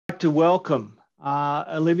to welcome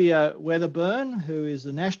Olivia Weatherburn, who is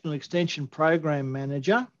the National Extension Program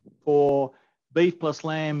Manager for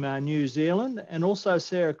B+Lamb New Zealand, and also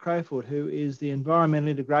Sarah Crofoot, who is the Environmental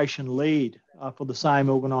Integration Lead for the same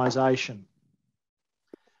organisation.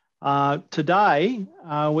 Today,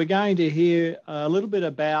 we're going to hear a little bit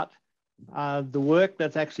about the work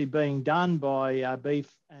that's actually being done by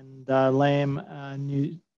Beef and Lamb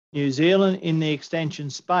New Zealand in the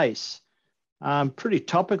extension space. Pretty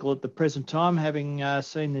topical at the present time, having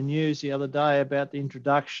seen the news the other day about the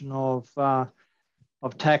introduction of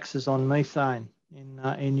taxes on methane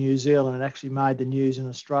in New Zealand. It actually made the news in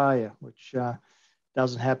Australia, which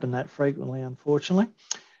doesn't happen that frequently, unfortunately.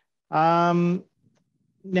 Now,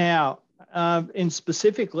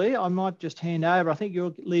 specifically, I might just hand over. I think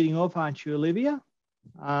you're leading off, aren't you, Olivia?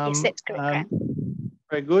 Yes, that's correct.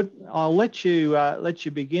 Very good. I'll let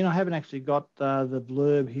you begin. I haven't actually got the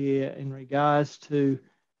blurb here in regards to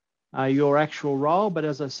your actual role, but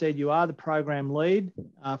as I said, you are the program lead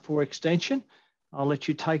for extension. I'll let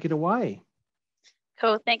you take it away.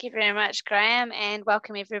 Cool. Thank you very much, Graham, and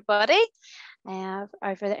welcome everybody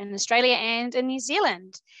over in Australia and in New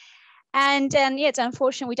Zealand. And yeah, it's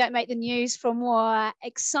unfortunate we don't make the news for more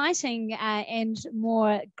exciting and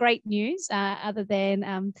more great news other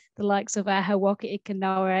than the likes of our Hawaka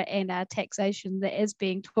Ikanoa and our taxation that is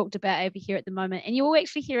being talked about over here at the moment. And you will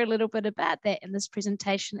actually hear a little bit about that in this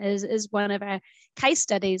presentation is one of our case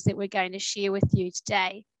studies that we're going to share with you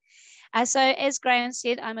today. So as Graham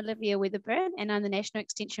said, I'm Olivia Weatherburn and I'm the National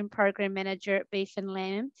Extension Program Manager at Beef and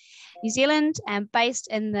Lamb New Zealand, based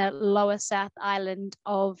in the lower South Island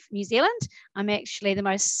of New Zealand. I'm actually the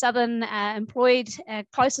most southern employed,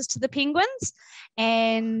 closest to the penguins,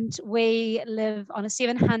 and we live on a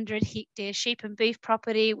 700 hectare sheep and beef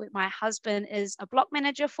property which my husband is a block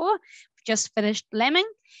manager for. We've just finished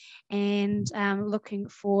lambing, and looking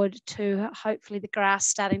forward to hopefully the grass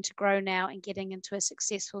starting to grow now and getting into a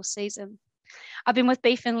successful season. I've been with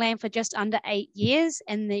Beef and Lamb for just under 8 years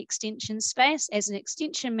in the extension space as an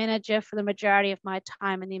extension manager for the majority of my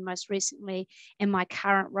time, and then most recently in my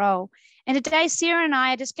current role. And today, Sarah and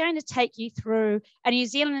I are just going to take you through a New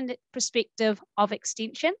Zealand perspective of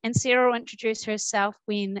extension, and Sarah will introduce herself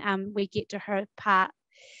when we get to her part.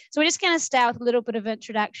 So we're just going to start with a little bit of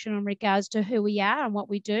introduction in regards to who we are and what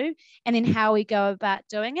we do, and then how we go about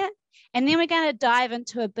doing it. And then we're going to dive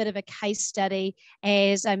into a bit of a case study,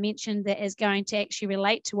 as I mentioned, that is going to actually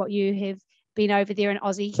relate to what you have been over there in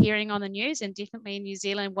Aussie hearing on the news, and definitely in New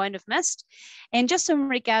Zealand won't have missed. And just in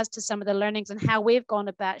regards to some of the learnings and how we've gone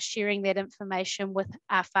about sharing that information with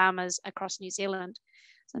our farmers across New Zealand.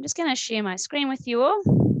 So I'm just going to share my screen with you all.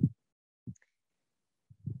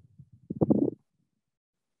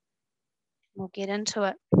 We'll get into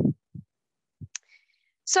it.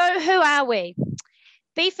 So who are we?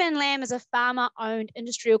 Beef and Lamb is a farmer-owned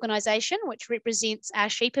industry organisation which represents our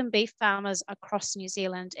sheep and beef farmers across New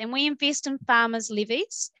Zealand. And we invest in farmers'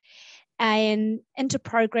 levies and into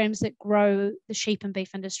programs that grow the sheep and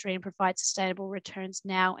beef industry and provide sustainable returns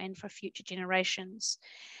now and for future generations.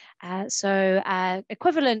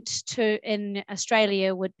 Equivalent to in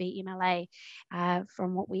Australia would be MLA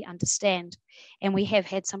from what we understand. And we have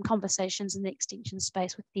had some conversations in the extension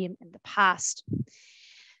space with them in the past.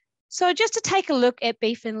 So just to take a look at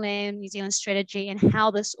Beef and Lamb New Zealand strategy and how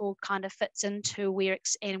this all kind of fits into where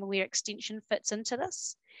extension fits into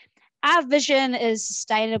this. Our vision is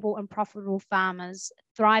sustainable and profitable farmers,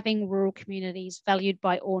 thriving rural communities valued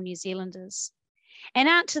by all New Zealanders. And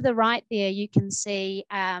out to the right there, you can see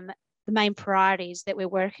the main priorities that we're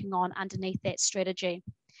working on underneath that strategy.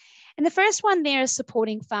 And the first one there is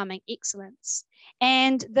supporting farming excellence.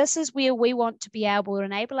 And this is where we want to be able to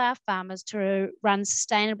enable our farmers to run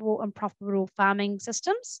sustainable and profitable farming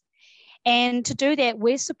systems. And to do that,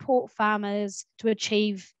 we support farmers to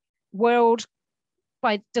achieve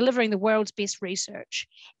by delivering the world's best research,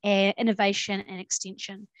 innovation and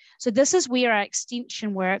extension. So this is where our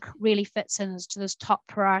extension work really fits in as to this top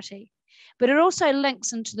priority. But it also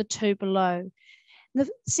links into the two below. The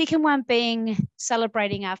second one being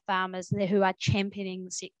celebrating our farmers who are championing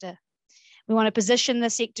the sector. We want to position the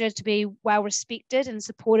sector to be well respected and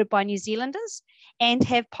supported by New Zealanders and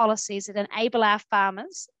have policies that enable our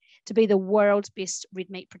farmers to be the world's best red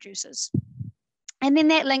meat producers. And then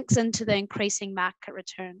that links into the increasing market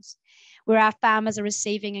returns, where our farmers are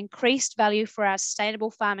receiving increased value for our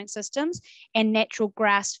sustainable farming systems and natural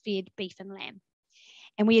grass-fed beef and lamb.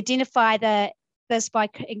 And we identify this by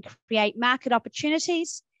create market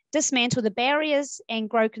opportunities, dismantle the barriers and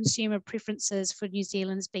grow consumer preferences for New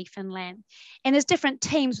Zealand's beef and lamb. And there's different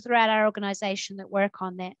teams throughout our organisation that work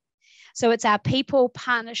on that. So it's our people,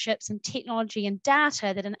 partnerships, and technology and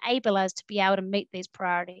data that enable us to be able to meet these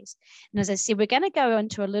priorities. And as I said, we're going to go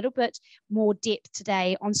into a little bit more depth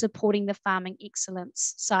today on supporting the farming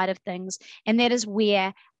excellence side of things, and that is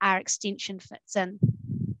where our extension fits in.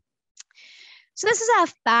 So this is our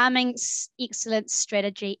farming excellence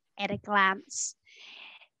strategy at a glance.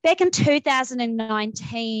 Back in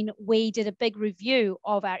 2019, we did a big review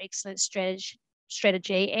of our excellence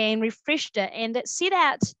strategy and refreshed it, and it set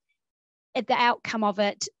out, the outcome of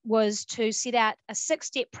it was to set out a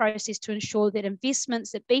 6-step process to ensure that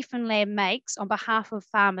investments that Beef and Lamb makes on behalf of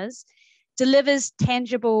farmers delivers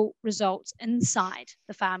tangible results inside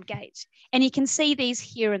the farm gate. And you can see these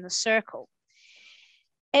here in the circle.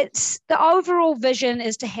 The overall vision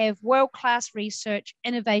is to have world-class research,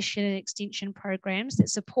 innovation, and extension programs that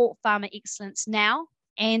support farmer excellence now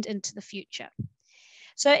and into the future.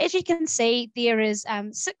 So as you can see, there is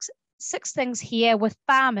six things here with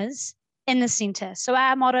farmers in the centre. So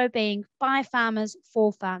our motto being by farmers,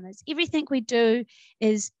 for farmers. Everything we do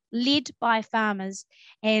is led by farmers,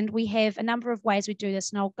 and we have a number of ways we do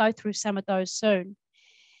this, and I'll go through some of those soon.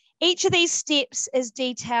 Each of these steps is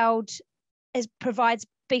detailed, provides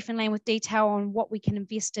Beef and Lamb with detail on what we can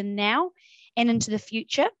invest in now and into the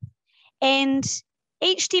future. And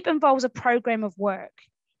each step involves a program of work,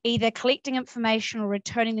 either collecting information or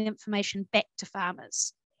returning the information back to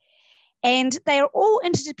farmers. And they are all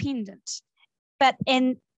interdependent, but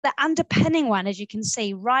in the underpinning one, as you can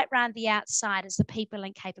see, right around the outside is the people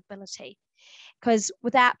and capability. Because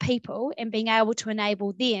without people and being able to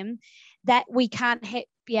enable them, that we can't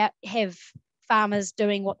have farmers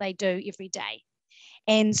doing what they do every day.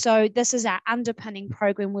 And so this is our underpinning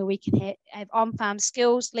program where we can have on-farm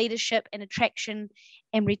skills, leadership, and attraction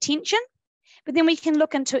and retention. But then we can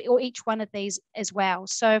look into each one of these as well.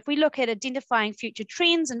 So if we look at identifying future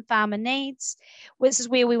trends and farmer needs, this is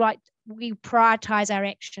where we prioritise our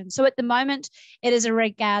action. So at the moment, it is in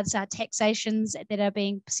regards our taxations that are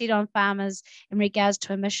being set on farmers in regards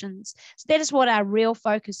to emissions. So that is what our real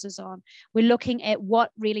focus is on. We're looking at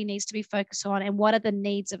what really needs to be focused on and what are the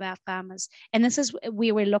needs of our farmers. And this is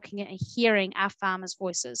where we're looking at and hearing our farmers'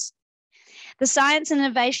 voices. The science and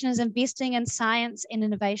innovation is investing in science and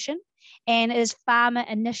innovation, and it is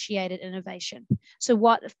farmer-initiated innovation. So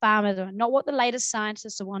what the farmers are, not what the latest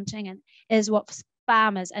scientists are wanting, and is what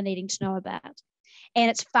farmers are needing to know about. And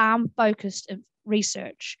it's farm-focused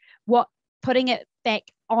research, putting it back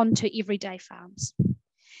onto everyday farms.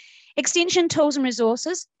 Extension tools and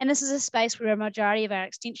resources, and this is a space where a majority of our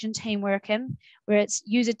extension team work in, where it's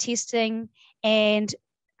user testing and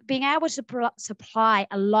being able to supply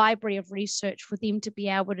a library of research for them to be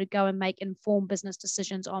able to go and make informed business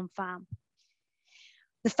decisions on farm.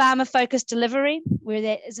 The farmer-focused delivery, where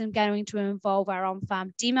that isn't going to involve our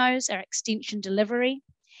on-farm demos, our extension delivery,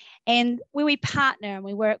 and where we partner and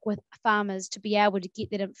we work with farmers to be able to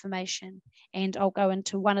get that information. And I'll go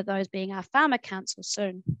into one of those being our Farmer Council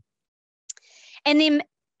soon. And then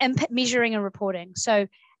measuring and reporting. So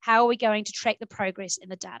how are we going to track the progress in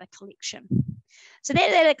the data collection? So that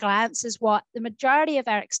at a glance is what the majority of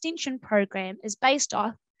our extension program is based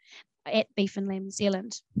off at Beef and Lamb New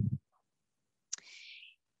Zealand.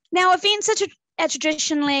 Now, events are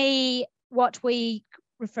traditionally what we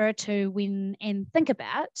refer to when and think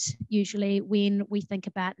about, usually when we think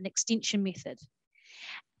about an extension method.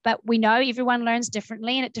 But we know everyone learns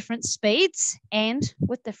differently and at different speeds and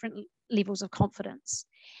with different levels of confidence.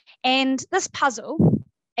 And this puzzle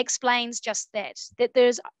explains just that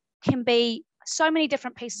can be so many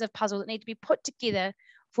different pieces of puzzle that need to be put together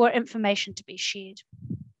for information to be shared.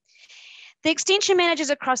 The extension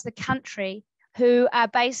managers across the country who are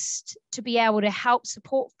based to be able to help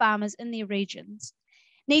support farmers in their regions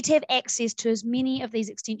need to have access to as many of these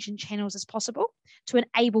extension channels as possible to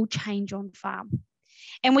enable change on farm.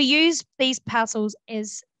 And we use these puzzles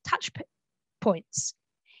as touch points.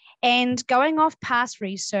 And going off past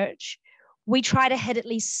research, we try to hit at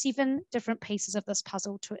least 7 different pieces of this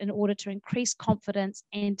puzzle in order to increase confidence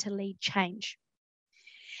and to lead change.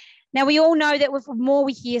 Now, we all know that the more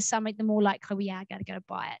we hear something, the more likely we are going to go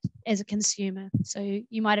buy it as a consumer. So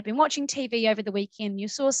you might have been watching TV over the weekend, you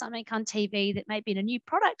saw something on TV that may be a new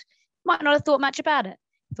product, might not have thought much about it.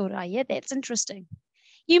 Thought, oh yeah, that's interesting.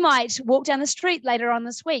 You might walk down the street later on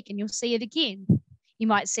this week and you'll see it again. You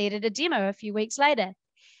might see it at a demo a few weeks later.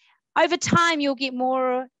 Over time, you'll get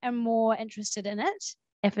more and more interested in it,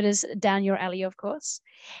 if it is down your alley, of course.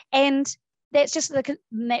 And that's just the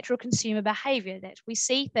natural consumer behavior, that we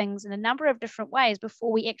see things in a number of different ways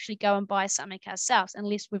before we actually go and buy something ourselves,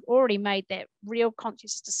 unless we've already made that real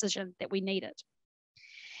conscious decision that we need it.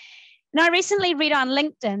 And I recently read on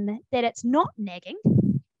LinkedIn that it's not nagging,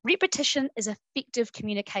 repetition is effective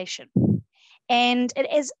communication. And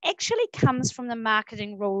it actually comes from the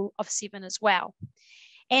marketing rule of 7 as well.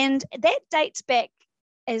 And that dates back,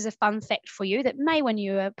 as a fun fact for you, that may win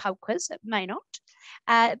you a pub quiz, it may not,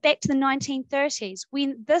 back to the 1930s,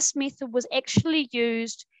 when this method was actually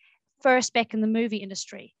used first back in the movie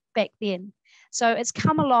industry back then. So it's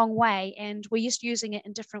come a long way, and we're just using it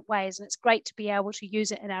in different ways, and it's great to be able to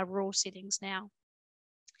use it in our rural settings now.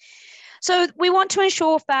 So we want to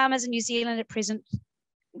ensure farmers in New Zealand at present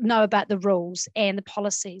know about the rules and the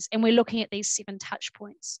policies, and we're looking at these 7 touch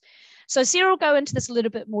points. So Sarah will go into this a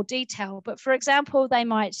little bit more detail, but for example, they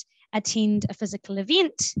might attend a physical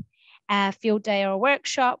event, a field day or a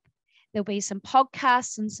workshop. There'll be some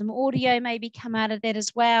podcasts and some audio maybe come out of that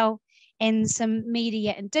as well, and some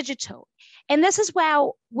media and digital. And this is where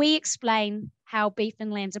we explain how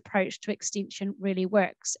B+LNZ's approach to extension really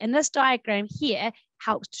works. And this diagram here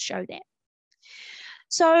helps to show that.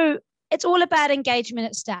 So it's all about engagement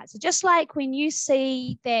at start. So just like when you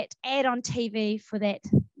see that ad on TV for that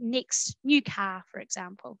next new car, for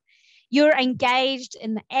example, you're engaged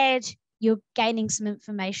in the ad, you're gaining some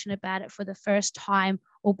information about it for the first time,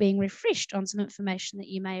 or being refreshed on some information that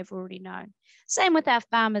you may have already known. Same with our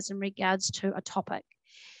farmers in regards to a topic.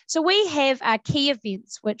 So we have our key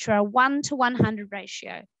events, which are a 1:100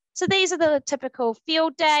 ratio. So these are the typical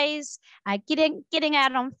field days, getting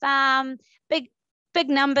out on farm, big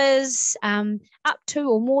numbers, up to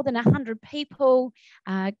or more than 100 people.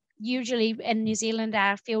 Usually in New Zealand,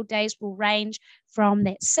 our field days will range from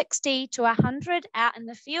that 60 to 100 out in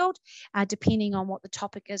the field, depending on what the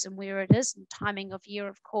topic is and where it is, and timing of year,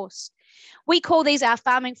 of course. We call these our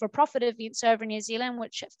Farming for Profit events over in New Zealand,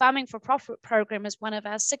 which Farming for Profit program is one of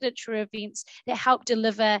our signature events that help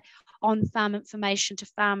deliver on-farm information to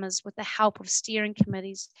farmers with the help of steering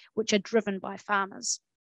committees, which are driven by farmers.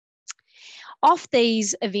 Off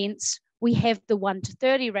these events, we have the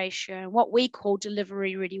 1:30 ratio, what we call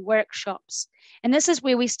delivery ready workshops. And this is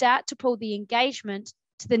where we start to pull the engagement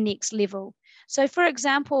to the next level. So for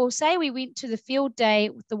example, say we went to the field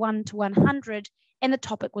day with the 1:100 and the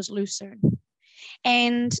topic was lucerne.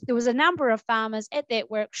 And there was a number of farmers at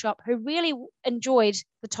that workshop who really enjoyed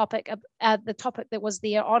the topic that was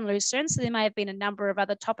there on lucerne. So there may have been a number of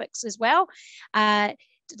other topics as well,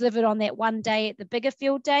 delivered on that one day at the bigger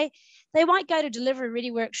field day. They might go to delivery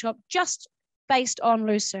ready workshop just based on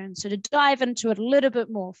lucerne. So to dive into it a little bit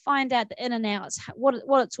more, find out the in and outs,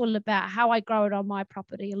 what it's all about, how I grow it on my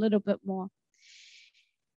property a little bit more.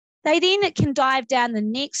 They then can dive down the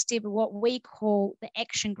next step of what we call the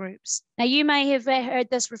action groups. Now, you may have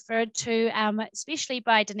heard this referred to, especially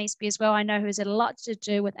by Denise B as well, I know, who's had a lot to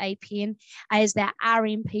do with APEN, as their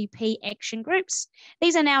RMPP action groups.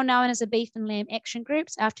 These are now known as the Beef and Lamb action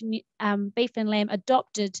groups after Beef and Lamb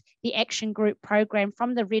adopted the action group program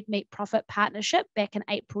from the Red Meat Profit Partnership back in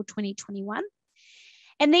April 2021.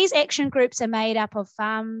 And these action groups are made up of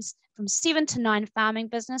farms from 7 to 9 farming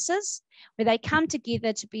businesses, where they come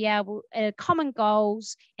together to be able, common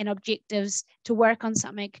goals and objectives, to work on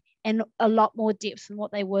something in a lot more depth than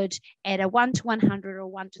what they would at a 1:100 or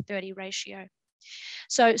 1:30 ratio.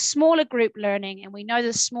 So smaller group learning, and we know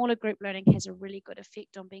the smaller group learning has a really good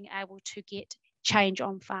effect on being able to get change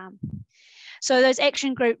on farm. So those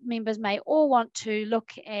action group members may all want to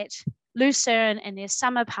look at lucerne in their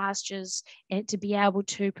summer pastures and to be able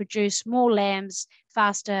to produce more lambs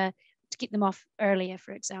faster, to get them off earlier,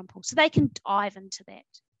 for example. So they can dive into that.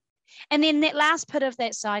 And then that last bit of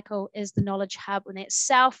that cycle is the knowledge hub, and that's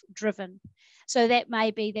self-driven. So that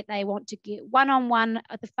may be that they want to get one-on-one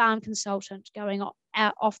with the farm consultant going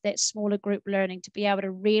out off that smaller group learning to be able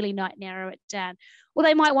to really narrow it down. Or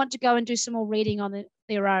they might want to go and do some more reading on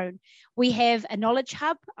their own. We have a knowledge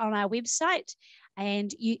hub on our website,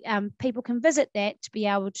 and people can visit that to be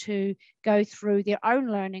able to go through their own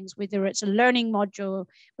learnings, whether it's a learning module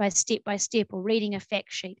by step or reading a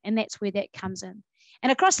fact sheet, and that's where that comes in.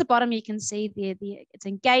 And across the bottom, you can see there it's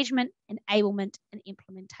engagement, enablement, and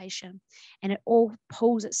implementation, and it all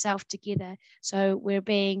pulls itself together. So we're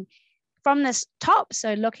being from this top,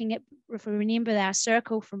 so looking at, if we remember our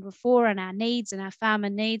circle from before and our needs and our farmer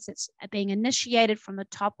needs, it's being initiated from the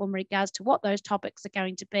top in regards to what those topics are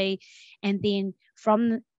going to be. And then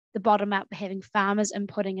from the bottom up, having farmers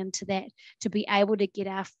inputting into that to be able to get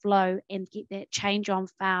our flow and get that change on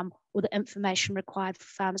farm, or the information required for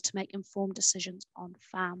farmers to make informed decisions on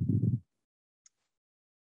farm.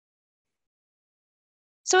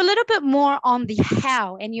 So a little bit more on the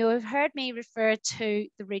how, and you have heard me refer to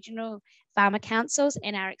the regional farmer councils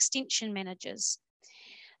and our extension managers.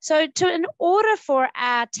 So in order for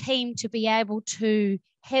our team to be able to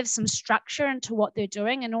have some structure into what they're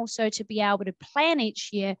doing and also to be able to plan each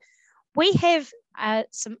year, we have a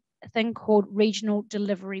thing called regional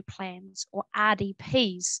delivery plans, or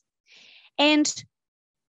RDPs. And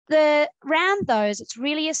around those, it's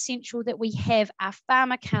really essential that we have our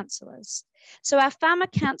farmer councillors. So our farmer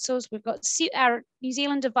councils, we've got our New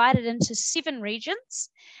Zealand divided into 7 regions.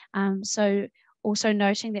 So also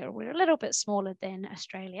noting that we're a little bit smaller than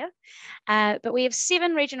Australia, but we have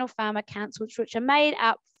 7 regional farmer councils, which are made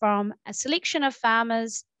up from a selection of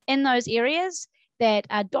farmers in those areas that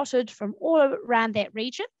are dotted from all around that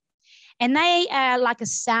region. And they are like a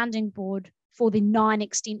sounding board for the 9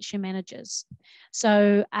 extension managers.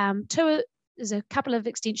 So there's a couple of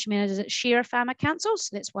extension managers that share a farmer council,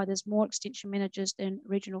 so that's why there's more extension managers than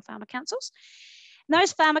regional farmer councils. And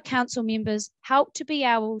those farmer council members help to be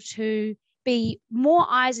able to be more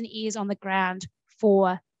eyes and ears on the ground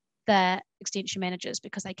for the extension managers,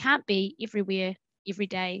 because they can't be everywhere every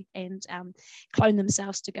day and clone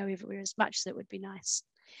themselves to go everywhere, as much as it would be nice.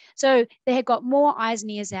 So they have got more eyes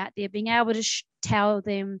and ears out there, being able to tell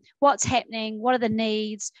them what's happening, what are the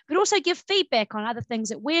needs, but also give feedback on other things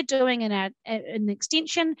that we're doing in the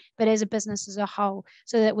extension, but as a business as a whole,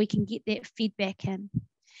 so that we can get that feedback in.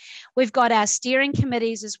 We've got our steering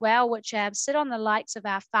committees as well, which sit on the likes of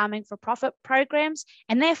our farming for profit programs,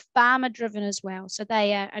 and they're farmer driven as well. So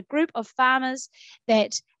they are a group of farmers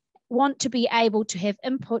that want to be able to have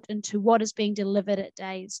input into what is being delivered at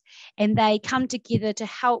days, and they come together to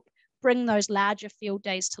help bring those larger field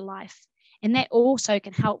days to life. And that also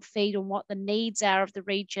can help feed on what the needs are of the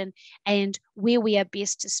region and where we are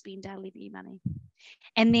best to spend our levy money.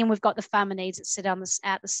 And then we've got the farmer needs that sit on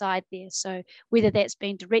out the side there. So whether that's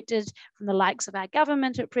been directed from the likes of our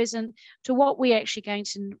government at present to what we're actually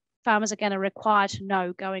farmers are going to require to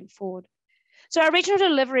know going forward. So our regional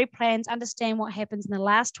delivery plans understand what happens in the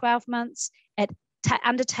last 12 months. It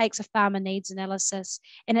undertakes a farmer needs analysis,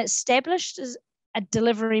 and it establishes a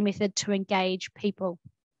delivery method to engage people.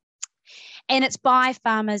 And it's by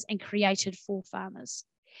farmers and created for farmers.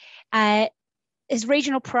 There's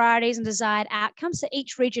regional priorities and desired outcomes. So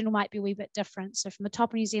each region might be a wee bit different. So from the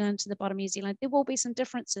top of New Zealand to the bottom of New Zealand, there will be some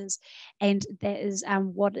differences, and that is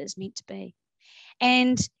what it is meant to be.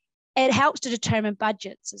 And it helps to determine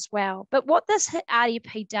budgets as well. But what this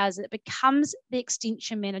RDP does, it becomes the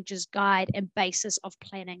extension manager's guide and basis of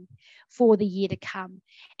planning for the year to come.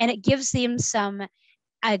 And it gives them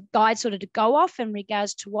a guide sort of to go off in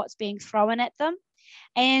regards to what's being thrown at them.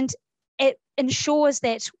 And it ensures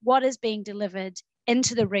that what is being delivered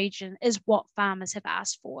into the region is what farmers have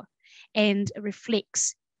asked for, and it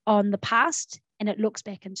reflects on the past and it looks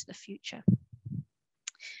back into the future.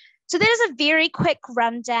 So that is a very quick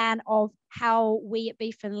rundown of how we at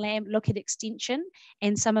Beef and Lamb look at extension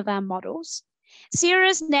and some of our models. Sarah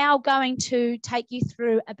is now going to take you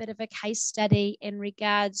through a bit of a case study in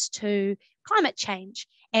regards to climate change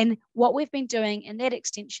and what we've been doing in that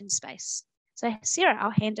extension space. So Sarah, I'll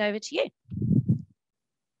hand over to you.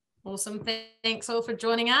 Awesome. Thanks all for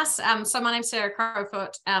joining us. So my name's Sarah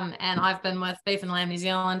Crofoot, and I've been with Beef and Lamb New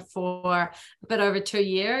Zealand for a bit over 2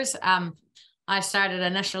 years. I started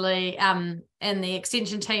initially in the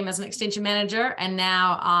extension team as an extension manager, and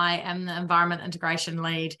now I am the environment integration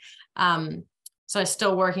lead. So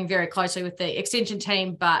still working very closely with the extension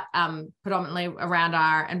team, but predominantly around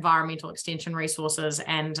our environmental extension resources,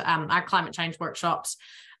 and our climate change workshops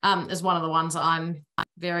is one of the ones I'm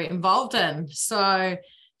very involved in. So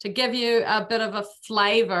to give you a bit of a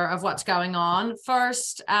flavour of what's going on,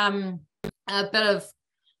 first, a bit of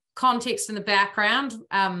context in the background.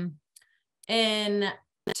 In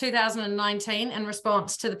 2019, in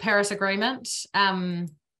response to the Paris Agreement,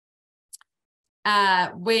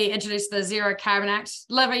 we introduced the Zero Carbon Act.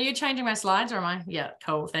 Liv, are you changing my slides or am I? Yeah,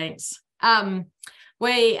 cool, thanks.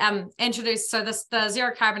 We introduced, so the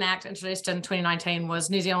Zero Carbon Act introduced in 2019 was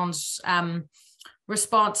New Zealand's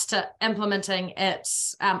response to implementing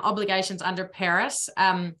its obligations under Paris.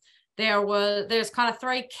 There's kind of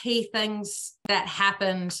 3 key things that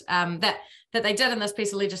happened that they did in this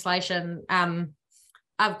piece of legislation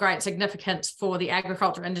of great significance for the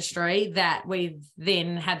agriculture industry that we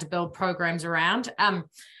then had to build programs around.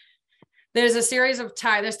 There's a series of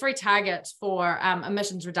there's 3 targets for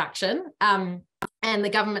emissions reduction, and the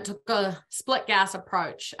government took a split gas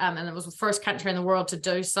approach, and it was the first country in the world to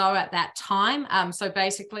do so at that time. So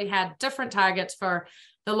basically had different targets for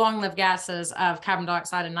the long-lived gases of carbon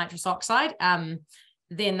dioxide and nitrous oxide than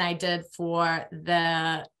they did for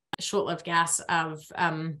the short-lived gas of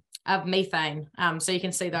methane. So you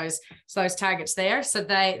can see those targets there. So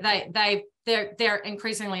they're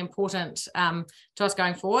increasingly important to us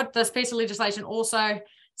going forward. This piece of legislation also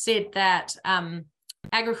said that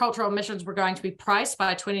agricultural emissions were going to be priced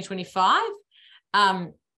by 2025,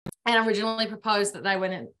 and originally proposed that they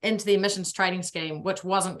went into the emissions trading scheme, which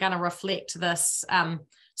wasn't going to reflect this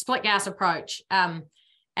split gas approach.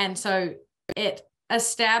 And so it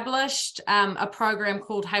established a program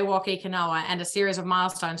called Hawaki Kanoa and a series of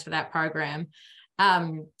milestones for that program.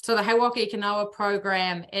 So the Hawaki Kanoa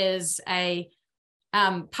program is a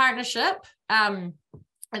partnership.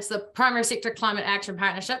 It's the Primary Sector Climate Action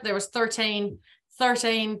Partnership. There was 13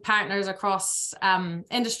 partners across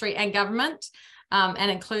industry and government,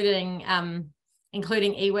 and including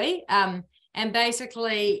iwi. And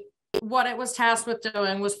basically what it was tasked with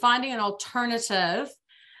doing was finding an alternative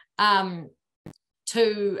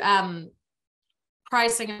to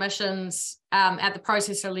pricing emissions at the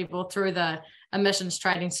processor level through the emissions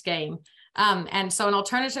trading scheme. And so an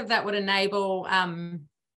alternative that would enable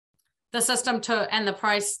the system and the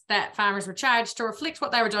price that farmers were charged to reflect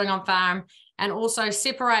what they were doing on farm, and also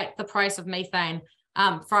separate the price of methane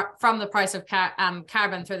from the price of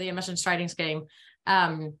carbon through the emissions trading scheme,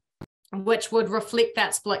 which would reflect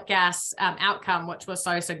that split gas outcome, which was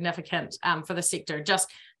so significant for the sector, just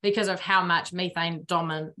because of how much methane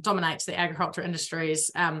dominates the agriculture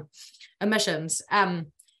industry's emissions.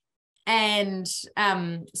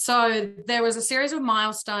 So there was a series of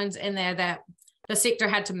milestones in there that the sector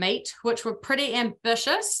had to meet, which were pretty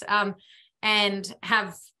ambitious and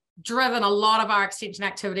have driven a lot of our extension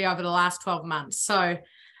activity over the last 12 months. So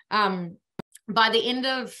by the end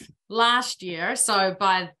of last year, so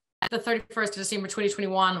by the 31st of December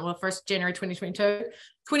 2021 or 1st January 2022,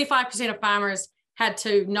 25% of farmers had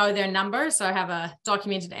to know their numbers, so have a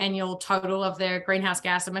documented annual total of their greenhouse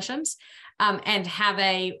gas emissions, and have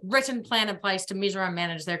a written plan in place to measure and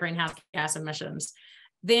manage their greenhouse gas emissions.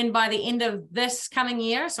 Then by the end of this coming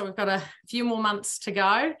year, so we've got a few more months to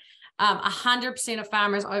go, 100% of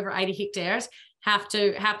farmers over 80 hectares have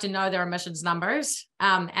to know their emissions numbers,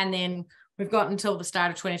 and then we've got until the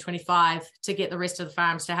start of 2025 to get the rest of the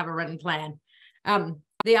farms to have a written plan.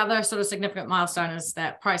 The other sort of significant milestone is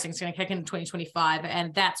that pricing is going to kick in 2025,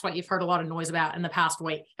 and that's what you've heard a lot of noise about in the past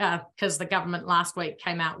week, because the government last week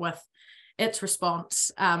came out with its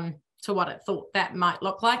response to what it thought that might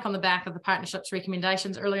look like on the back of the partnership's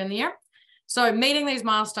recommendations earlier in the year. So meeting these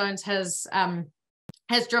milestones has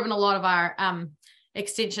driven a lot of our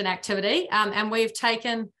extension activity, and we've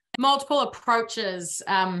taken multiple approaches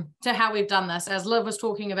to how we've done this. As Liv was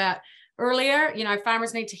talking about earlier,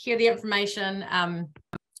 farmers need to hear the information,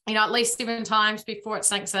 at least 7 times before it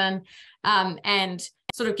sinks in, and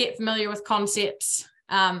sort of get familiar with concepts,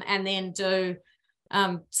 and then do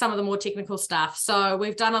some of the more technical stuff. So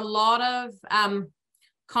we've done a lot of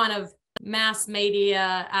kind of mass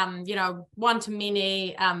media,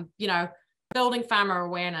 one-to-many, building farmer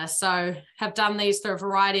awareness. So have done these through a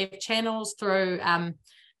variety of channels, through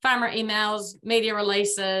farmer emails, media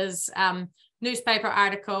releases, newspaper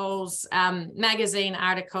articles, magazine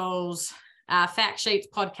articles, fact sheets,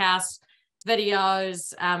 podcasts,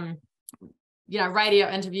 videos, radio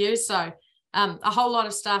interviews. So a whole lot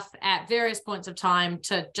of stuff at various points of time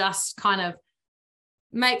to just kind of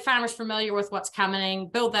make farmers familiar with what's coming,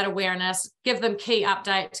 build that awareness, give them key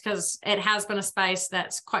updates, because it has been a space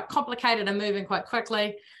that's quite complicated and moving quite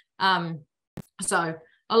quickly. So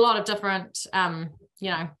a lot of different,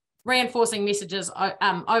 reinforcing messages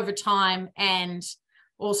over time, and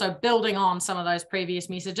also building on some of those previous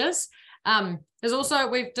messages. There's also,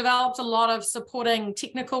 we've developed a lot of supporting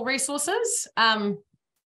technical resources,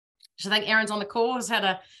 which I think Erin's on the call has had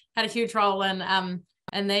a huge role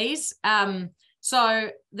in these. So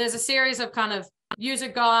there's a series of kind of user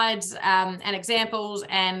guides and examples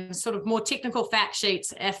and sort of more technical fact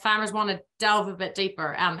sheets if farmers want to delve a bit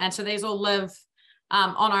deeper. And so these all live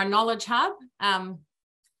on our knowledge hub.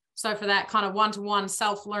 So for that kind of one-to-one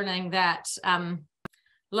self-learning that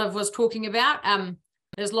Liv was talking about,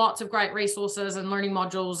 there's lots of great resources and learning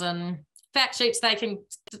modules and fact sheets. They can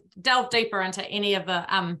delve deeper into any of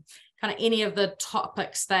the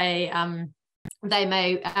topics they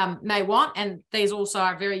may want, and these also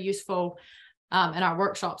are very useful in our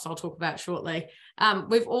workshops I'll talk about shortly.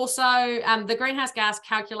 We've also the greenhouse gas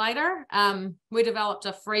calculator. We developed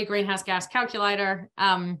a free greenhouse gas calculator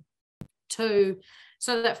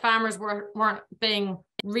so that farmers weren't being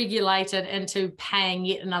regulated into paying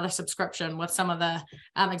yet another subscription with some of the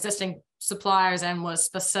existing suppliers, and was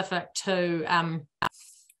specific to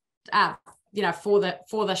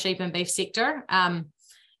for the sheep and beef sector.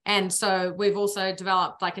 And so we've also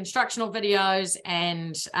developed like instructional videos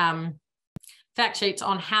and fact sheets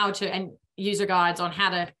on how to, and user guides on how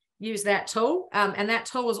to use that tool. And that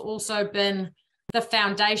tool has also been the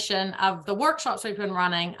foundation of the workshops we've been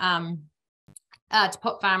running to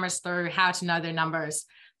put farmers through how to know their numbers.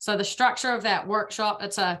 So the structure of that workshop,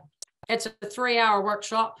 it's a 3-hour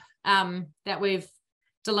workshop that we've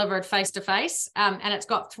delivered face-to-face, and it's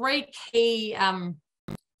got three key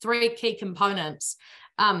components.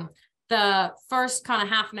 The first kind of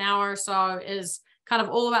half an hour or so is kind of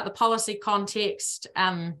all about the policy context.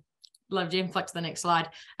 Love Jim, flick to the next slide.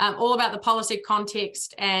 All about the policy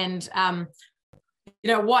context and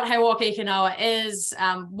what He-Waka Eke-Noa is,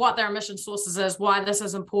 what their emission sources is, why this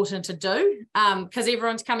is important to do, because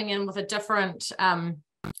everyone's coming in with a different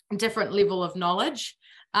level of knowledge.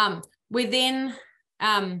 We then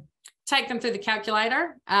take them through the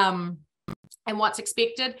calculator and what's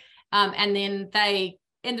expected, and then they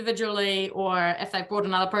individually, or if they've brought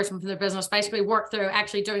another person from their business, basically work through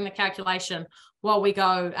actually doing the calculation while we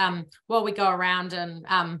go around and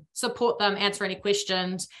support them, answer any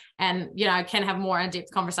questions, and can have more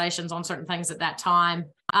in-depth conversations on certain things at that time,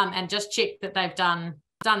 and just check that they've done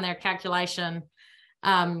their calculation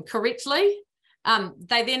correctly.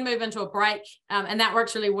 They then move into a break, and that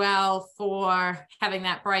works really well for having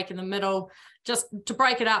that break in the middle, just to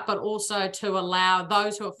break it up, but also to allow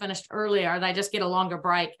those who have finished earlier, they just get a longer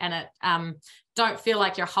break, and it don't feel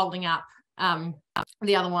like you're holding up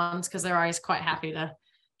the other ones, because they're always quite happy to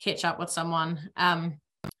catch up with someone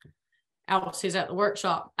else who's at the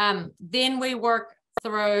workshop. Then we work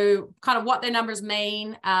through kind of what their numbers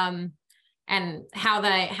mean, and how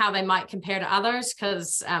they might compare to others,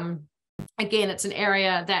 because again, it's an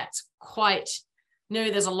area that's quite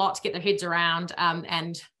new. There's a lot to get their heads around,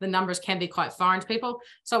 and the numbers can be quite foreign to people.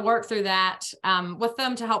 So work through that with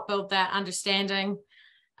them to help build that understanding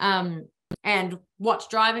and what's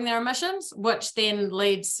driving their emissions, which then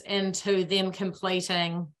leads into them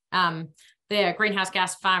completing their greenhouse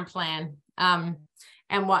gas farm plan, and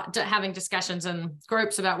having discussions in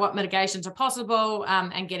groups about what mitigations are possible,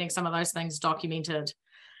 and getting some of those things documented.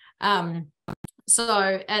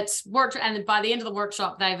 So it's worked, and by the end of the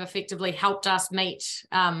workshop, they've effectively helped us meet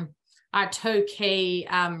our two key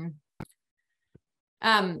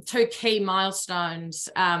milestones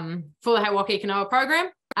for the He-Waka Eke-Noa program.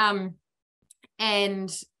 And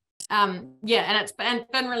it's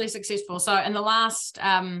been really successful. So in the last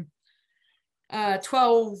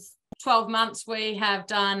 12 months, we have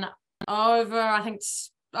done over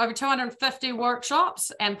 250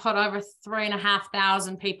 workshops and put over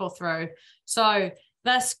 3,500 people through. So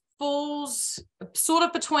this falls sort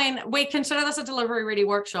of between, we consider this a delivery ready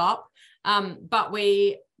workshop, but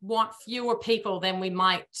we want fewer people than we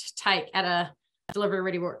might take at a delivery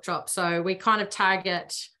ready workshop. So we kind of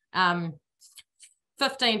target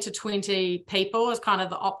 15 to 20 people is kind of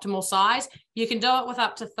the optimal size. You can do it with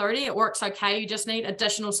up to 30. It works okay. You just need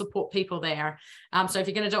additional support people there. So if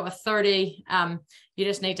you're going to do it with 30, you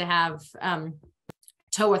just need to have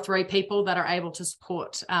 2 or 3 people that are able to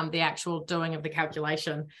support the actual doing of the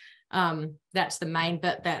calculation. That's the main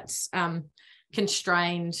bit that's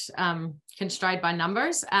constrained by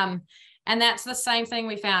numbers. And that's the same thing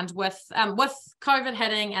we found with COVID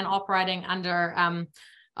hitting and operating under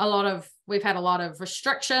we've had a lot of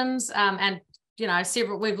restrictions, and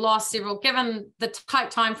we've lost several, given the tight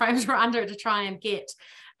timeframes we're under to try and get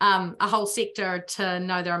a whole sector to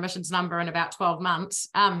know their emissions number in about 12 months.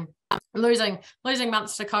 Losing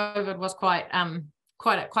months to COVID was quite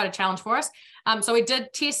a challenge for us. So we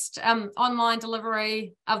did test online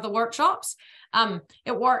delivery of the workshops.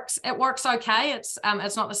 It works okay. It's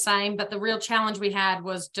not the same, but the real challenge we had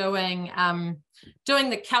was doing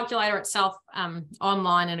the calculator itself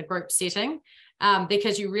online in a group setting,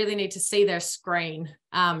 because you really need to see their screen.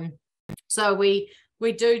 So we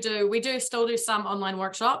do still do some online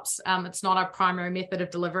workshops. It's not our primary method of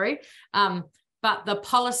delivery, but the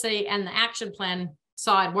policy and the action plan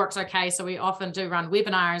side works okay. So we often do run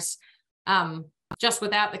webinars just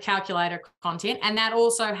without the calculator content, and that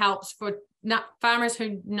also helps for farmers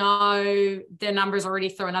who know their numbers already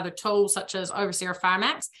through another tool such as Overseer or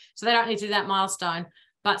FarmX, so they don't need to do that milestone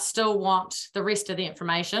but still want the rest of the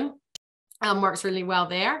information. Works really well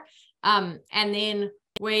there. And then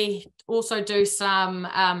we also do some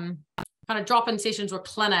kind of drop-in sessions with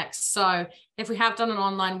clinics. So if we have done an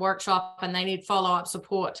online workshop and they need follow-up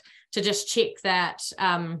support to just check that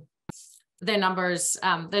their numbers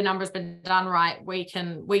been done right, we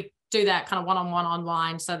do that kind of one-on-one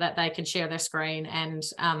online so that they can share their screen, and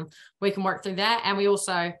we can work through that. And we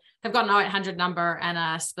also have got an 0800 number and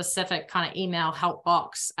a specific kind of email help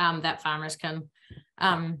box that farmers can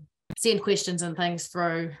send questions and things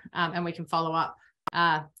through, and we can follow up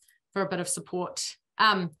for a bit of support.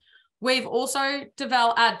 We've also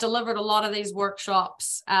delivered a lot of these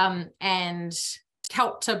workshops and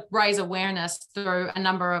helped to raise awareness through a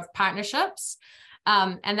number of partnerships.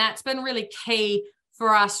 And that's been really key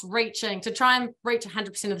for us to try and reach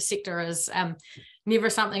 100% of the sector is never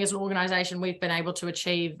something as an organisation we've been able to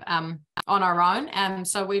achieve on our own.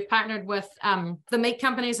 So we've partnered with the meat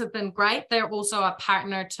companies have been great. They're also a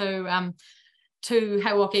partner to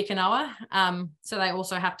Hauoki Kanoa. So they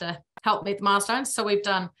also have to help meet the milestones. So we've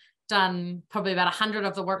done probably about 100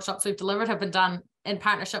 of the workshops we've delivered have been done in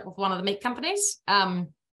partnership with one of the meat companies. And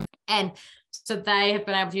so they have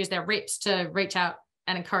been able to use their reps to reach out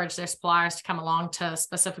and encourage their suppliers to come along to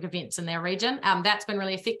specific events in their region. That's been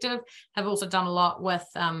really effective. Have also done a lot with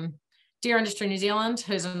Dairy Industry New Zealand,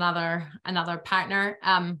 who's another partner,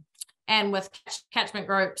 and with catchment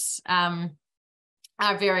groups are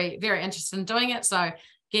very, very interested in doing it. So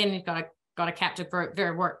again, you've got a captive group,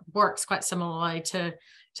 works quite similarly to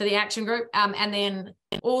the action group, and then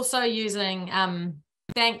also using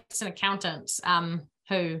banks and accountants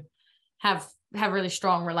who have really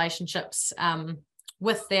strong relationships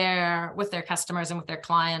with their customers and with their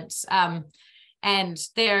clients, and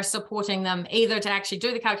they're supporting them either to actually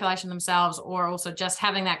do the calculation themselves or also just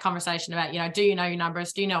having that conversation about, do you know your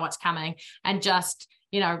numbers, do you know what's coming, and just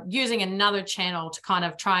using another channel to kind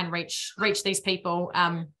of try and reach these people,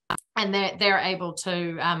 and they're able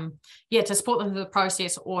to to support them through the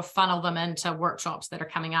process or funnel them into workshops that are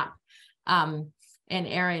coming up in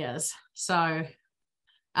areas. So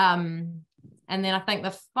and then I think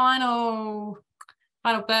the final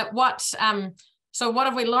bit, so what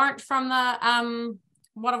have we learned from the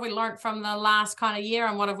last kind of year,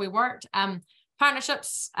 and what have we worked?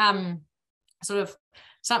 Partnerships, sort of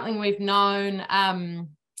something we've known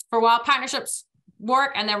for a while. Partnerships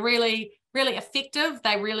work and they're really, really effective.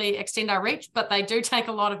 They really extend our reach, but they do take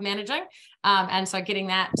a lot of managing. And so getting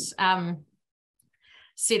that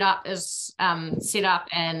set up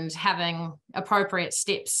and having appropriate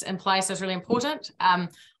steps in place is really important.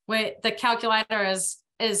 Where the calculator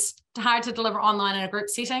is hard to deliver online in a group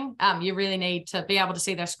setting. You really need to be able to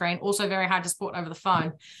see their screen. Also very hard to support over the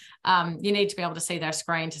phone. You need to be able to see their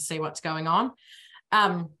screen to see what's going on.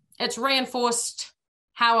 It's reinforced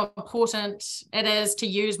how important it is to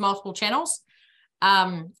use multiple channels,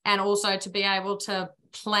 and also to be able to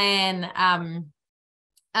plan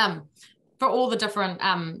for all the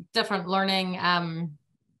different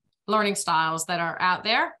learning styles that are out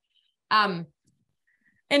there.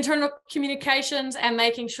 Internal communications and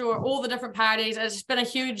making sure all the different parties, it's been a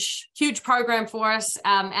huge program for us,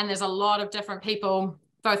 and there's a lot of different people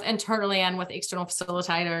both internally and with external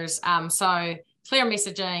facilitators, so clear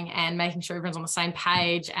messaging and making sure everyone's on the same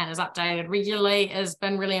page and is updated regularly has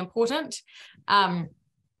been really important.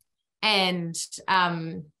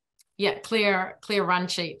 Clear run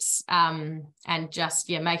sheets, and just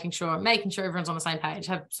making sure everyone's on the same page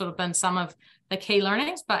have sort of been some of the key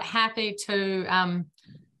learnings. But happy to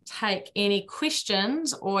take any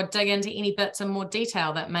questions or dig into any bits in more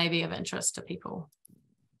detail that may be of interest to people.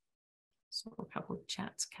 So a couple of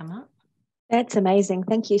chats come up. That's amazing.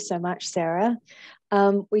 Thank you so much, Sarah.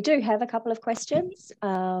 We do have a couple of questions.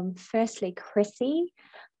 Firstly, Chrissy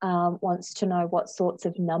wants to know what sorts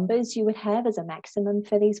of numbers you would have as a maximum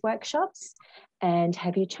for these workshops, and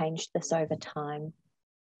have you changed this over time?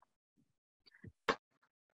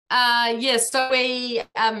 Yes, so we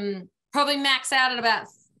probably max out at about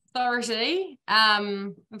 30.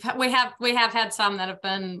 We have had some that have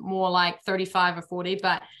been more like 35 or 40,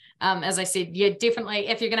 but as I said, definitely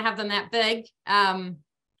if you're going to have them that big,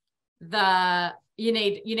 you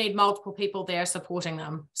need multiple people there supporting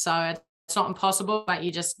them. So it's not impossible, but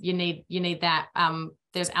you need that.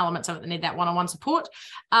 There's elements of it that need that one-on-one support.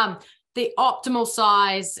 The optimal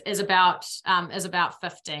size is about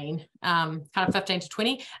 15, kind of 15 to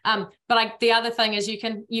 20. But the other thing is you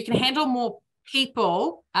can handle more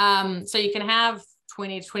people. So you can have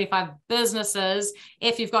 20 to 25 businesses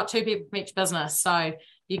if you've got 2 people from each business. So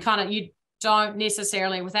you don't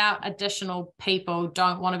necessarily, without additional people,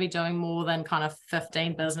 don't want to be doing more than kind of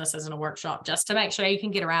 15 businesses in a workshop, just to make sure you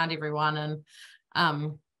can get around everyone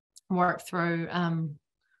and work through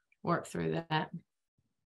that.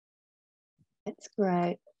 That's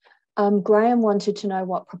great. Graham wanted to know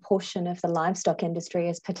what proportion of the livestock industry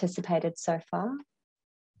has participated so far.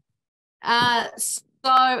 So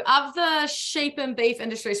of the sheep and beef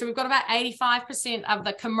industry, so we've got about 85% of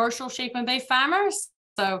the commercial sheep and beef farmers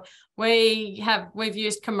So we've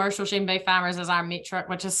used commercial shed beef farmers as our metric,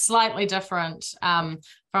 which is slightly different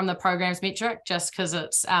from the program's metric, just because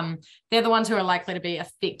it's they're the ones who are likely to be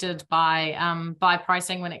affected by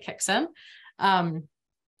pricing when it kicks in.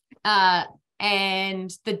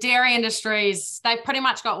 And the dairy industries, they've pretty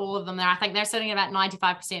much got all of them there. I think they're sitting at about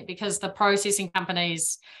 95% because the processing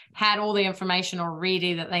companies had all the information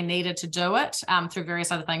already that they needed to do it through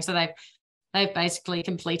various other things. So they've basically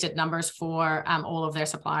completed numbers for all of their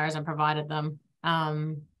suppliers and provided them.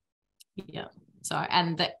 Yeah. So,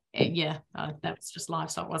 and that's just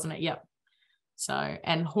livestock, wasn't it? Yep. So,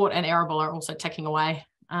 and Hort and Arable are also ticking away.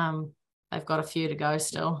 They've got a few to go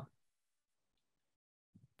still.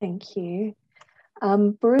 Thank you.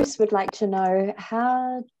 Bruce would like to know,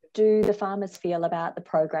 how do the farmers feel about the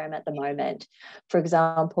program at the moment? For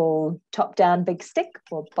example, top-down big stick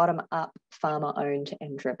or bottom-up farmer-owned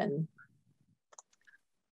and driven?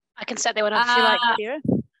 I can set that one up if you like, Sarah.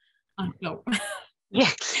 No.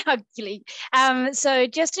 Yeah, hopefully. So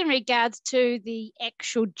just in regards to the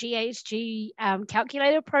actual GHG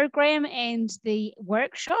calculator program and the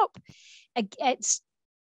workshop, it's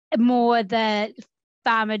more the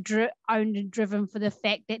farmer owned and driven for the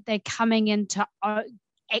fact that they're coming in to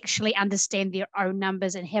actually understand their own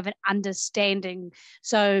numbers and have an understanding.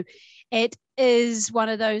 So it is one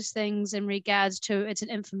of those things in regards to, it's an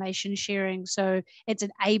information sharing. So it's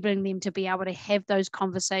enabling them to be able to have those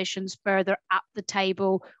conversations further up the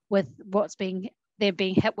table with what's they're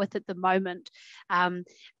being hit with at the moment.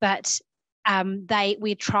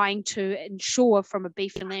 We're trying to ensure from a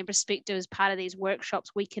beef and lamb perspective, as part of these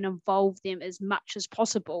workshops, we can involve them as much as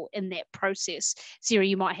possible in that process. Sarah,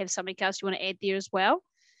 you might have something else you want to add there as well?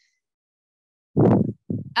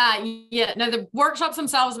 The workshops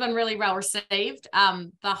themselves have been really well received. The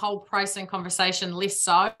whole pricing conversation less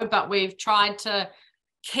so, but we've tried to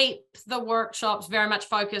keep the workshops very much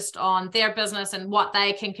focused on their business and what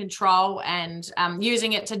they can control, and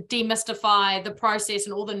using it to demystify the process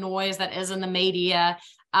and all the noise that is in the media,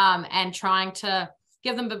 and trying to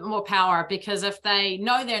give them a bit more power, because if they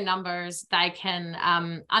know their numbers, they can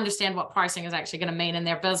understand what pricing is actually going to mean in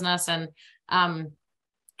their business, and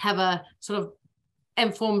have a sort of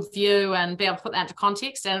informed view and be able to put that into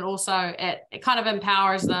context. And also it kind of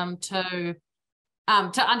empowers them to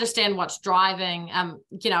understand what's driving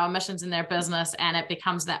emissions in their business, and it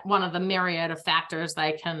becomes that one of the myriad of factors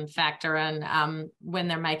they can factor in when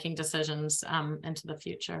they're making decisions into the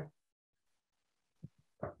future.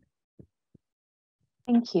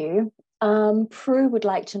 Thank you. Prue would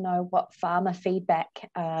like to know what farmer feedback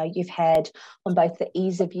you've had on both the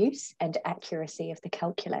ease of use and accuracy of the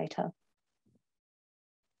calculator.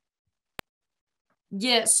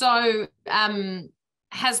 Yeah, so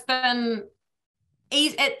has been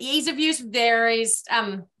ease of use varies.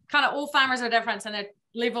 Kind of all farmers are different, and their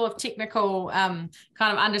level of technical kind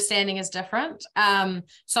of understanding is different.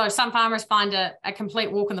 So some farmers find it a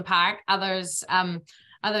complete walk in the park.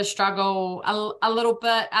 Others struggle a little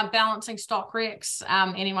bit balancing stock recs.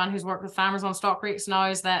 Anyone who's worked with farmers on stock recs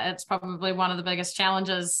knows that it's probably one of the biggest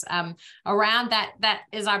challenges around that. That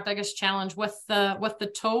is our biggest challenge with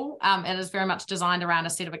the tool. It is very much designed around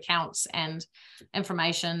a set of accounts and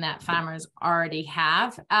information that farmers already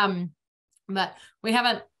have. But we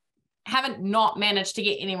haven't not managed to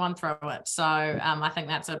get anyone through it. So I think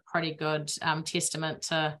that's a pretty good testament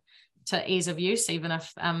to ease of use, even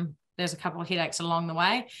if there's a couple of headaches along the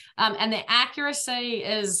way. And the accuracy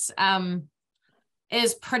is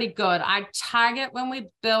pretty good. Our target when we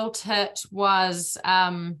built it was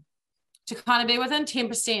to kind of be within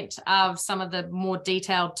 10% of some of the more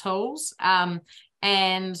detailed tools. And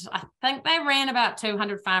I think they ran about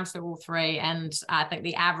 200 farms through all three. And I think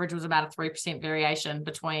the average was about a 3% variation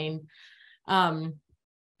between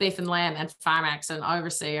beef and lamb and Farmax and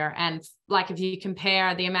Overseer. And like, if you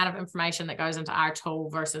compare the amount of information that goes into our tool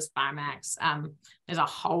versus Farmax, there's a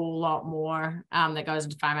whole lot more that goes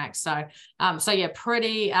into Farmax. So yeah,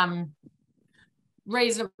 pretty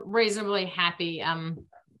reasonably happy.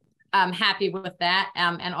 Happy with that.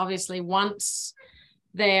 And obviously once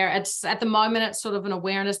it's at the moment, it's sort of an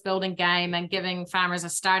awareness building game and giving farmers a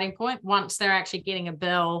starting point. Once they're actually getting a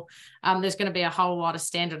bill, there's going to be a whole lot of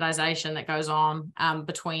standardization that goes on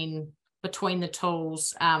between the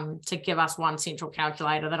tools to give us one central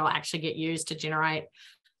calculator that'll actually get used to generate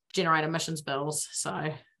emissions bills. So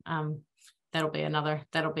that'll be another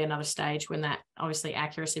stage when that obviously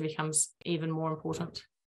accuracy becomes even more important.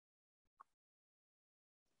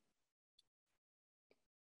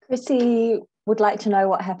 Chrissy would like to know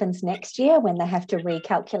what happens next year when they have to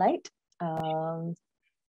recalculate.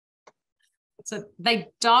 So they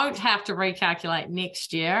don't have to recalculate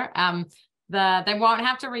next year. they won't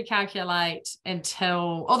have to recalculate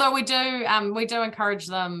until, although we do encourage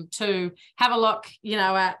them to have a look,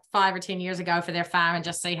 at 5 or 10 years ago for their farm and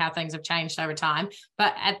just see how things have changed over time.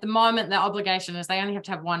 But at the moment, the obligation is they only have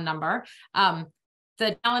to have one number.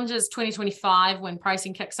 The challenge is 2025 when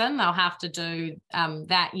pricing kicks in, they'll have to do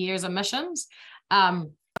that year's emissions.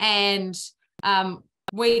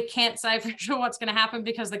 We can't say for sure what's going to happen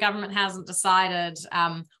because the government hasn't decided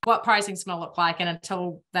what pricing is going to look like, and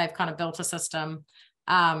until they've kind of built a system,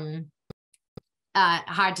 hard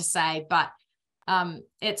to say. But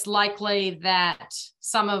it's likely that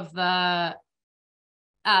some of the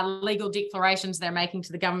legal declarations they're making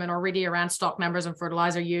to the government already around stock numbers and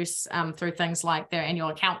fertilizer use through things like their annual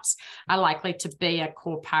accounts are likely to be a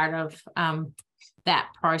core part of that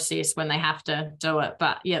process when they have to do it.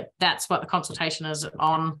 But yeah, that's what the consultation is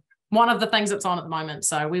on. One of the things that's on at the moment.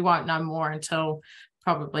 So we won't know more until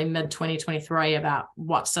probably mid 2023 about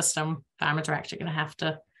what system farmers are actually going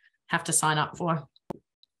to have to sign up for.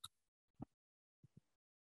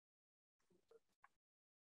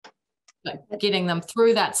 But getting them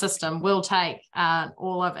through that system will take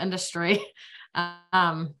all of industry.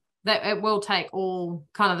 That it will take all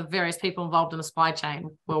kind of the various people involved in the supply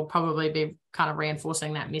chain will probably be kind of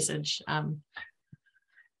reinforcing that message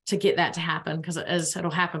to get that to happen, because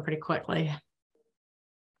it'll happen pretty quickly.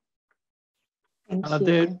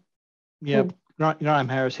 Graham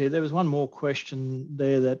Harris here. There was one more question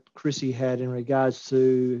there that Chrissy had in regards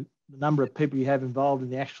to the number of people you have involved in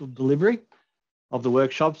the actual delivery of the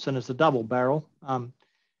workshops, and it's a double barrel. How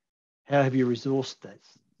have you resourced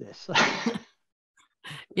this?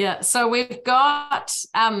 Yeah, so we've got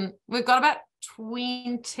about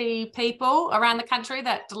 20 people around the country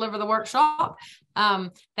that deliver the workshop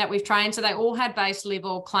that we've trained. So they all had base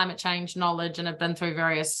level climate change knowledge and have been through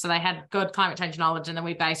various, so they had good climate change knowledge, and then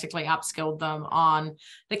we basically upskilled them on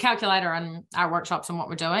the calculator and our workshops and what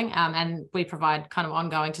we're doing. And we provide kind of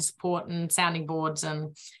ongoing to support and sounding boards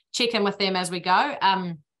and check in with them as we go.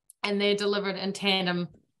 And they're delivered in tandem.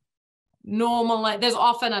 Normally, there's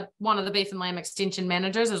often one of the beef and lamb extension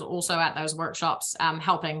managers is also at those workshops,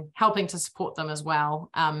 helping to support them as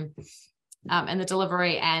well. And the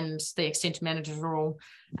delivery and the extension managers are all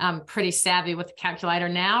pretty savvy with the calculator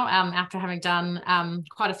now, after having done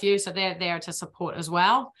quite a few, so they're there to support as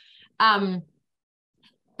well.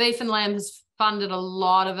 Beef and lamb has funded a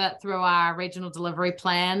lot of it through our regional delivery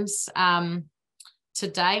plans to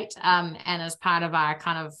date, and as part of our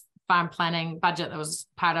kind of farm planning budget that was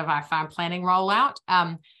part of our farm planning rollout.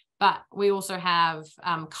 But we also have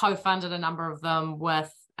co-funded a number of them with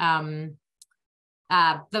the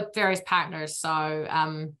various partners. So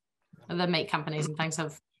the meat companies and things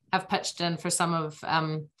have pitched in for some of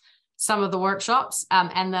the workshops.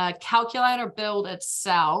 And the calculator build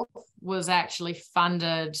itself was actually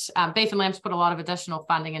funded. Beef and Lamb's put a lot of additional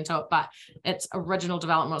funding into it, but its original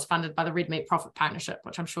development was funded by the Red Meat Profit Partnership,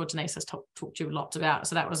 which I'm sure Denise has talked to you lots about.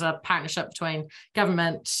 So that was a partnership between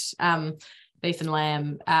government, Beef and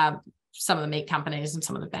Lamb, some of the meat companies and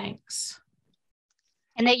some of the banks.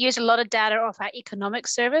 And they use a lot of data off our economic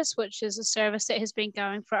service, which is a service that has been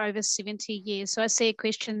going for over 70 years. So I see a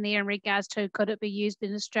question there in regards to could it be used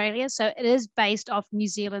in Australia? So it is based off New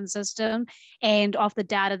Zealand system and off the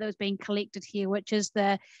data that was being collected here, which is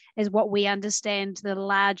what we understand the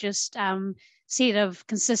largest set of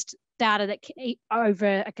consistent data that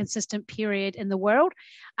over a consistent period in the world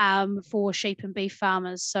for sheep and beef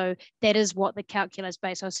farmers. So that is what the calculator is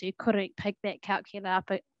based on. So you couldn't pick that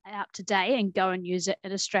calculator up today and go and use it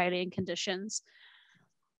in Australian conditions.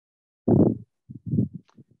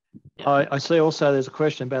 I see also there's a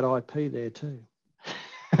question about IP there too.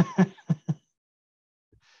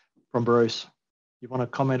 From Bruce. You want to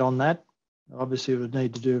comment on that? Obviously, we would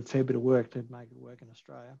need to do a fair bit of work to make it work in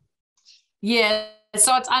Australia. Yeah,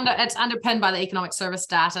 so it's underpinned by the economic service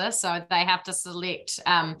data. So they have to select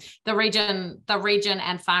the region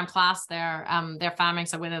and farm class they're farming.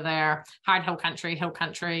 So whether they're hard hill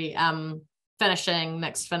country, finishing,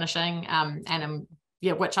 mixed finishing, and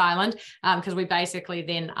which island, because we basically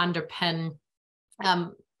then underpin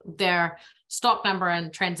their stock number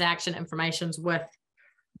and transaction informations with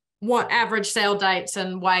what average sale dates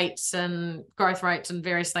and weights and growth rates and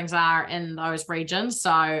various things are in those regions.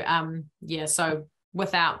 So so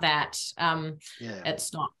without that,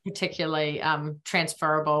 it's not particularly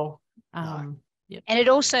transferable. No. And it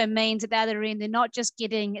also means at the other end, they're not just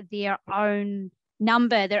getting their own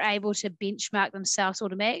number, they're able to benchmark themselves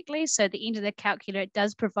automatically. So at the end of the calculator, it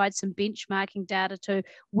does provide some benchmarking data to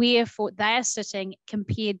where they are sitting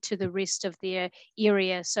compared to the rest of their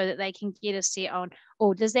area, so that they can get a set on,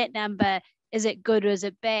 does that number, is it good or is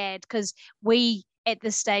it bad? Because we at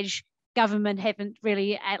this stage government haven't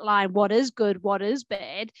really outlined what is good, what is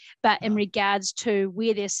bad, but in regards to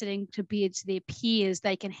where they're sitting compared to their peers,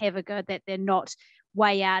 they can have a go that they're not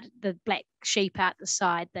way out, the black sheep out the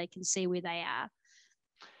side. They can see where they are.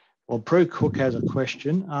 Well, Prue Cook has a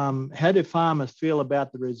question. How do farmers feel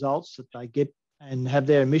about the results that they get, and have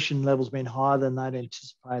their emission levels been higher than they'd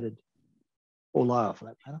anticipated, or lower for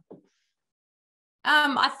that matter?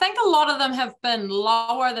 I think a lot of them have been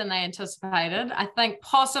lower than they anticipated. I think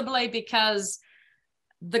possibly because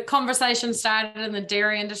the conversation started in the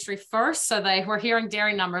dairy industry first. So they were hearing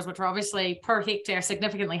dairy numbers, which were obviously per hectare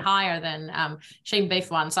significantly higher than sheep and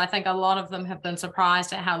beef ones. So I think a lot of them have been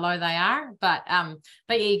surprised at how low they are. But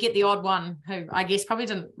yeah, you get the odd one who I guess probably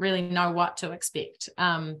didn't really know what to expect.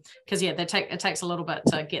 Because yeah, it takes a little bit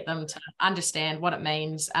to get them to understand what it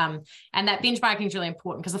means. And that benchmarking is really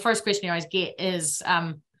important, because the first question you always get is,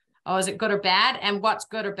 oh, is it good or bad? And what's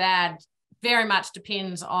good or bad very much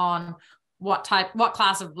depends on what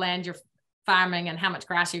class of land you're farming and how much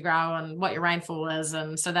grass you grow and what your rainfall is.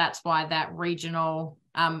 And so that's why that regional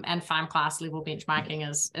and farm class level benchmarking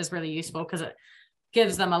is really useful, because it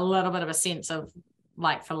gives them a little bit of a sense of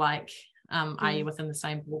like for like, are you within the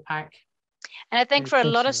same ballpark? And I think for a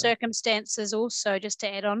lot of circumstances also, just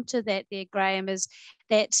to add on to that there, Graham, is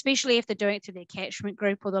that especially if they're doing it through their catchment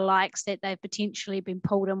group or the likes, that they've potentially been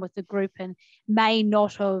pulled in with the group and may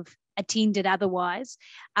not have attended otherwise.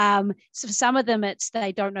 So for some of them, it's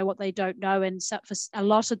they don't know what they don't know, and so for a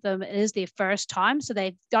lot of them, it is their first time, so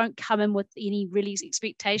they don't come in with any really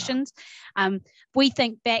expectations. No. We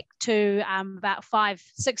think back to about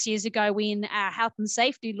 5-6 years ago when our health and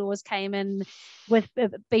safety laws came in with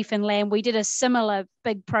beef and lamb. We did a similar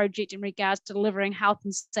big project in regards to delivering health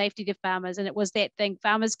and safety to farmers, and it was that thing.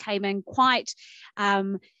 Farmers came in quite,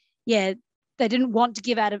 they didn't want to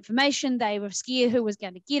give out information. They were scared who was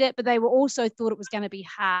going to get it, but they were also thought it was going to be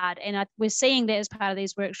hard. And we're seeing that as part of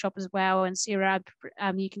these workshops as well. And Sarah,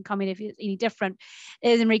 you can comment if it's any different,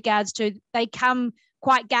 in regards to they come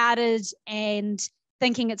quite guarded and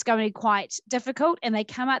thinking it's going to be quite difficult, and they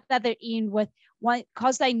come out the other end with one,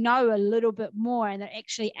 because they know a little bit more and they're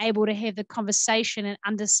actually able to have the conversation and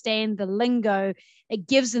understand the lingo. It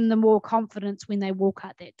gives them the more confidence when they walk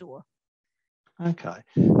out that door. Okay,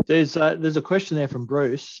 there's a question there from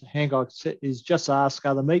Bruce Hancock. Is just asked,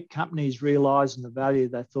 are the meat companies realising the value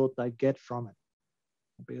they thought they'd get from it?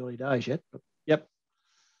 It'll be early days yet, but yep.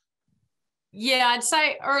 Yeah, I'd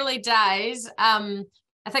say early days. I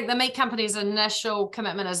think the meat company's initial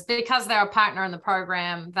commitment is, because they're a partner in the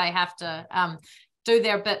program, they have to do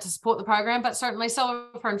their bit to support the program. But certainly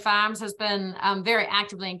Silverprint Farms has been very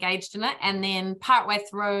actively engaged in it. And then partway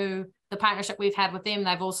through the partnership we've had with them,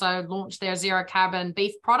 they've also launched their zero carbon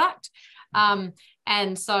beef product.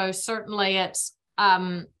 And so certainly it's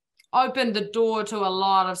opened the door to a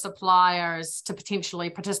lot of suppliers to potentially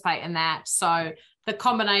participate in that. So the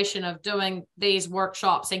combination of doing these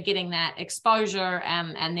workshops and getting that exposure,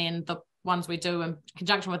 and then the ones we do in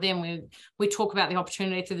conjunction with them, we talk about the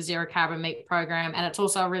opportunity through the zero carbon meat program. And it's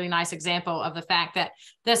also a really nice example of the fact that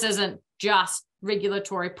this isn't just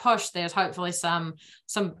regulatory push. There's hopefully some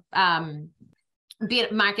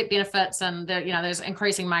market benefits, and there's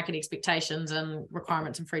increasing market expectations and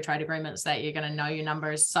requirements and free trade agreements that you're going to know your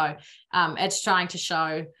numbers. So it's trying to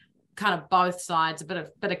show kind of both sides, a bit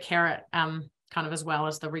of carrot, kind of as well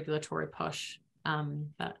as the regulatory push.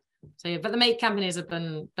 But the meat companies have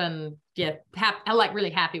been really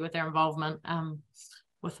happy with their involvement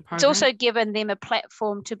with the program. It's also given them a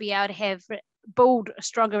platform to be able to build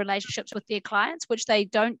stronger relationships with their clients, which they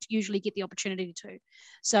don't usually get the opportunity to.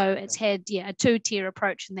 So it's had a two-tier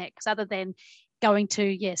approach in that, because other than going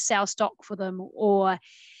to sell stock for them or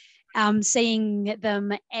seeing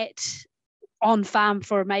them on farm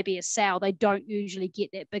for maybe a sale, they don't usually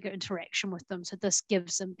get that bigger interaction with them. So this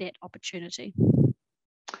gives them that opportunity.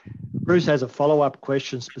 Bruce has a follow-up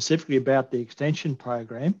question specifically about the extension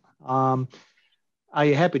program. Are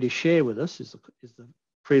you happy to share with us, is the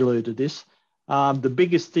prelude to this, the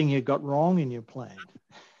biggest thing you got wrong in your plan?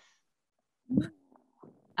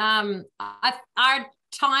 Our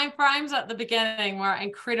timeframes at the beginning were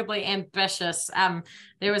incredibly ambitious.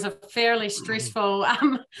 There was a fairly stressful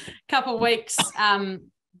couple of weeks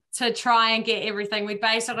to try and get everything. We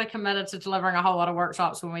basically committed to delivering a whole lot of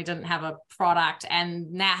workshops when we didn't have a product,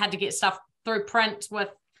 and now had to get stuff through print with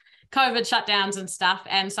COVID shutdowns and stuff.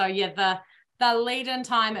 And so the lead-in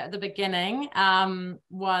time at the beginning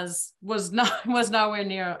was nowhere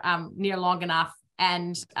near long enough.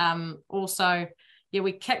 And also,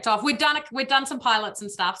 we kicked off. We'd done some pilots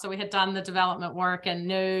and stuff, so we had done the development work and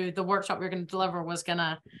knew the workshop we were going to deliver was going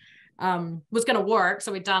to was going to work.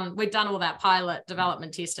 So we'd done all that pilot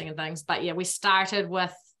development testing and things. But yeah, we started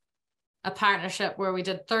with a partnership where we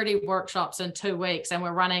did 30 workshops in 2 weeks, and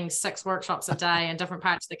we're running 6 workshops a day in different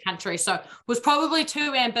parts of the country. So it was probably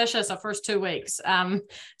too ambitious our first 2 weeks.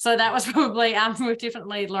 So that was probably, we've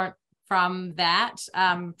definitely learned from that,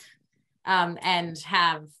 and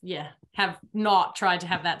have not tried to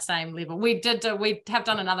have that same level. We have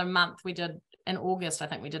done another month. We did in August, I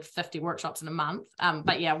think we did 50 workshops in a month.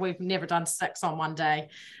 But yeah, we've never done 6 on one day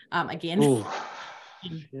again. Ooh.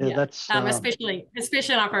 Yeah, that's especially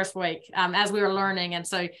in our first week, as we were learning, and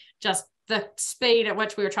so just the speed at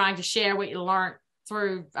which we were trying to share what you learned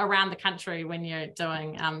through around the country when you're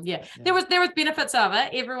doing there was benefits of it.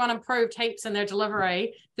 Everyone improved heaps in their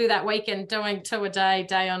delivery through that weekend, doing 2 a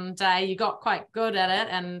day on day. You got quite good at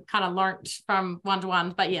it and kind of learnt from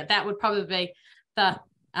one-to-one. But yeah, that would probably be the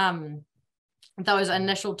those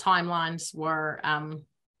initial timelines were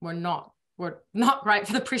not great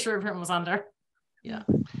for the pressure everyone was under. Yeah.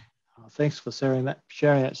 Thanks for sharing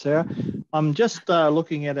that, Sarah. I'm just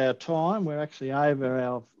looking at our time. We're actually over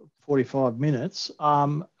our 45 minutes.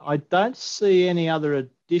 I don't see any other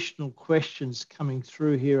additional questions coming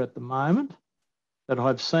through here at the moment that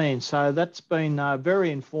I've seen. So that's been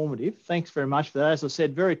very informative. Thanks very much for that. As I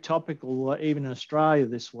said, very topical even in Australia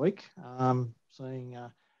this week. Seeing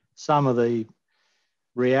some of the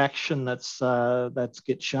reaction that's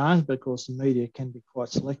gets shown, but of course the media can be quite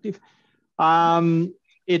selective.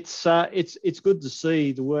 It's good to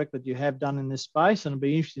see the work that you have done in this space, and it'll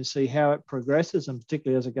be interesting to see how it progresses, and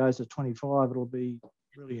particularly as it goes to 25, it'll be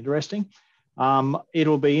really interesting.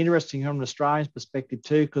 It'll be interesting from an Australian perspective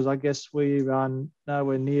too, because I guess we're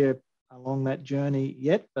nowhere near along that journey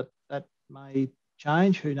yet, but that may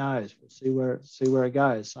change. Who knows? We'll see where it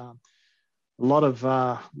goes. A lot of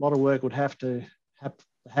work would have to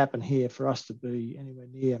happen here for us to be anywhere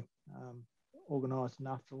near organised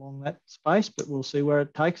enough along that space, but we'll see where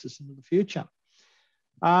it takes us into the future.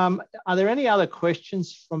 Are there any other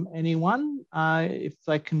questions from anyone? If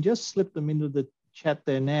they can just slip them into the chat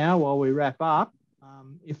there now while we wrap up.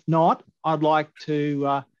 If not, I'd like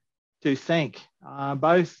to thank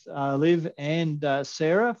both Liv and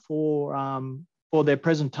Sarah for their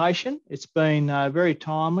presentation. It's been very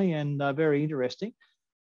timely and very interesting.